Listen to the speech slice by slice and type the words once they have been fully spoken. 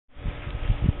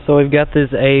So we've got this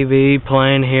AV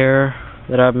plane here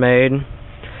that I've made,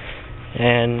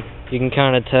 and you can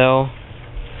kind of tell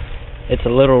it's a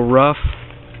little rough.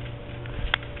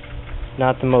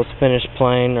 Not the most finished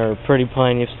plane or pretty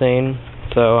plane you've seen,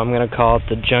 so I'm going to call it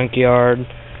the Junkyard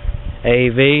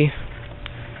AV.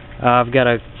 I've got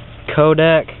a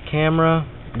Kodak camera,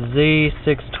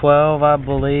 Z612 I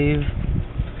believe,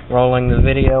 rolling the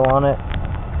video on it,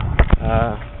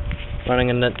 running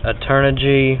a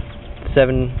Turnigy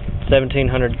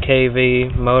 1700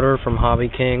 kV motor from Hobby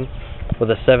King with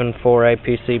a 7.4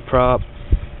 APC prop,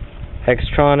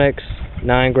 Hextronics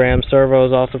 9-gram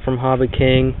servos also from Hobby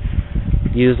King,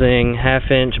 using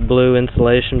 1/2-inch blue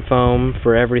insulation foam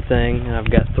for everything. And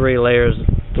I've got three layers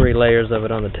of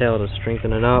it on the tail to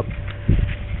strengthen it up.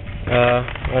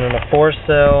 Running a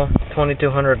 4-cell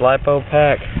 2200 LiPo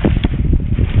pack.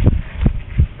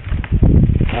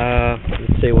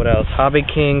 Let's see what else. Hobby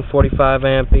King 45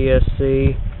 amp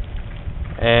ESC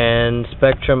and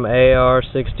Spectrum AR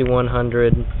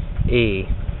 6100E.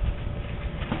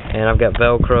 And I've got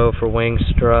Velcro for wing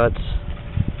struts.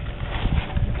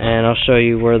 And I'll show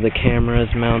you where the camera is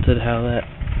mounted, how that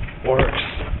works.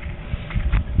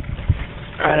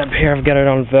 Right up here I've got it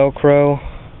on Velcro,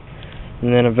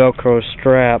 and then a Velcro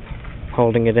strap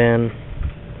holding it in,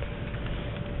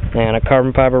 and a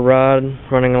carbon fiber rod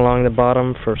running along the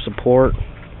bottom for support.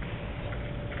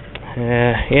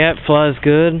 Yeah, it flies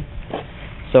good,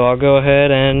 so I'll go ahead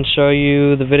and show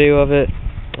you the video of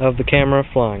the camera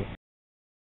flying.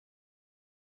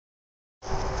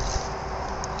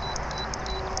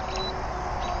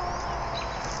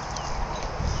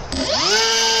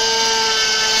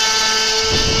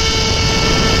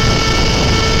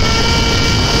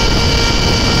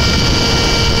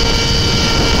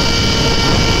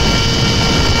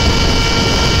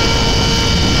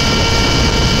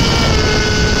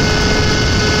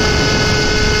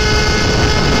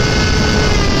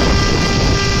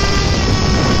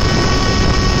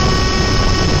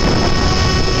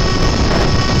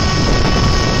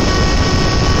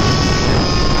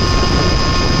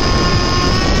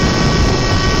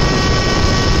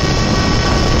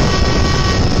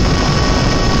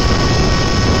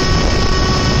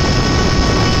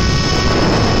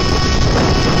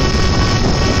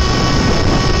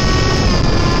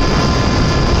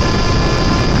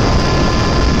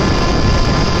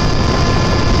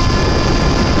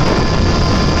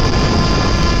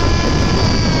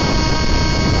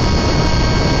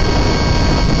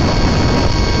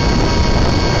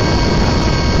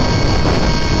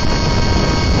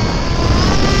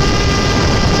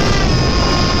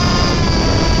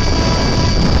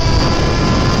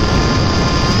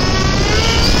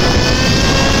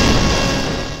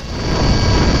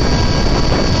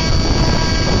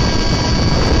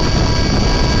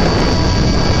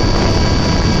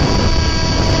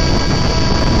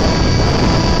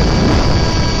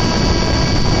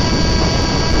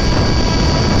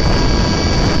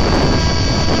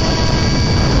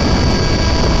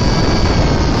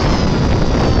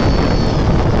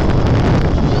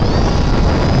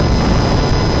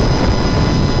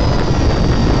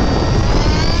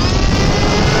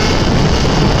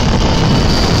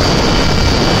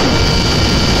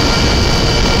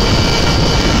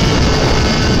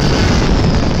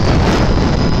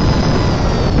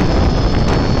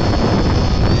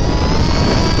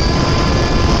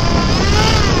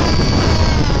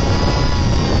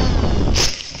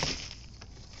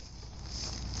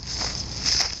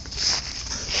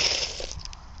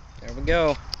 There we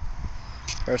go.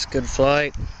 First good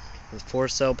flight with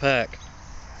 4-cell pack.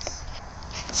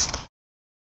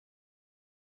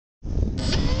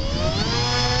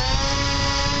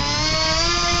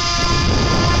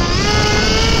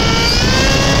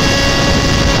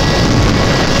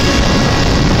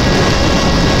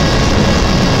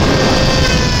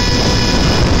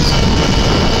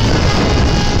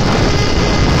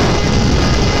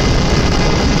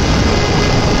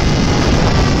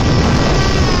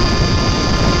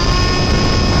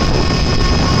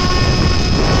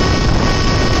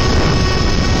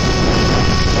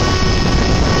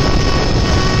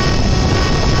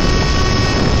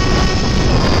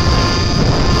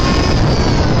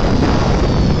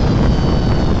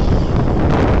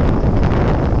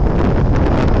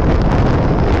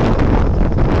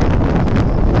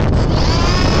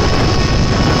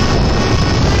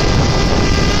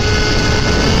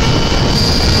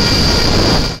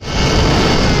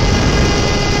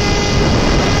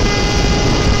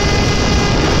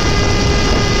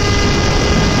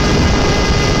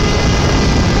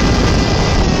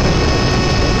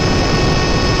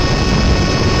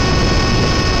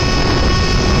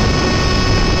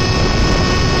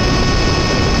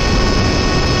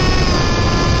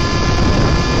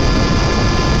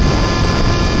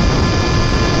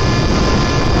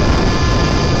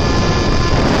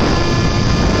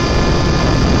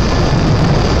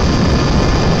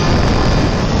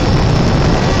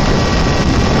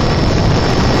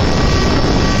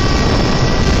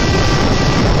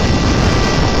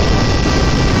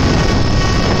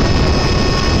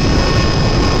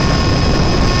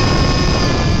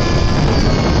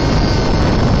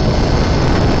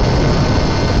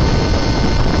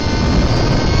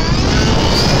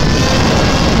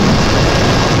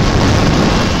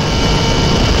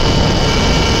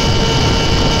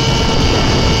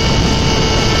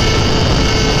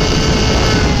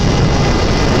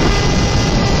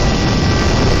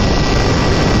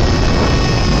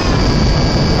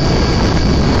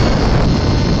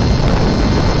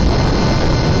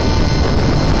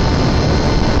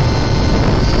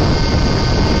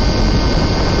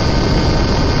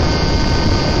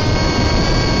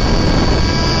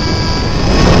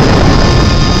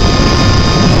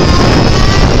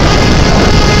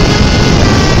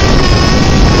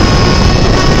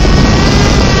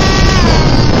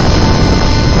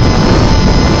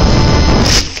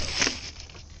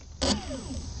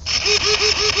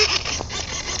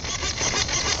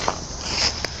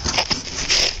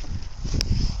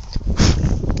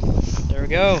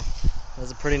 go. That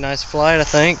was a pretty nice flight, I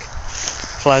think.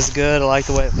 Flies good. I like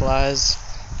the way it flies.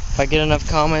 If I get enough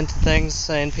comments and things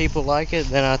saying people like it,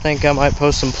 then I think I might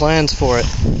post some plans for it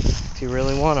if you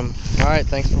really want them. Alright,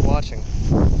 thanks for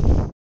watching.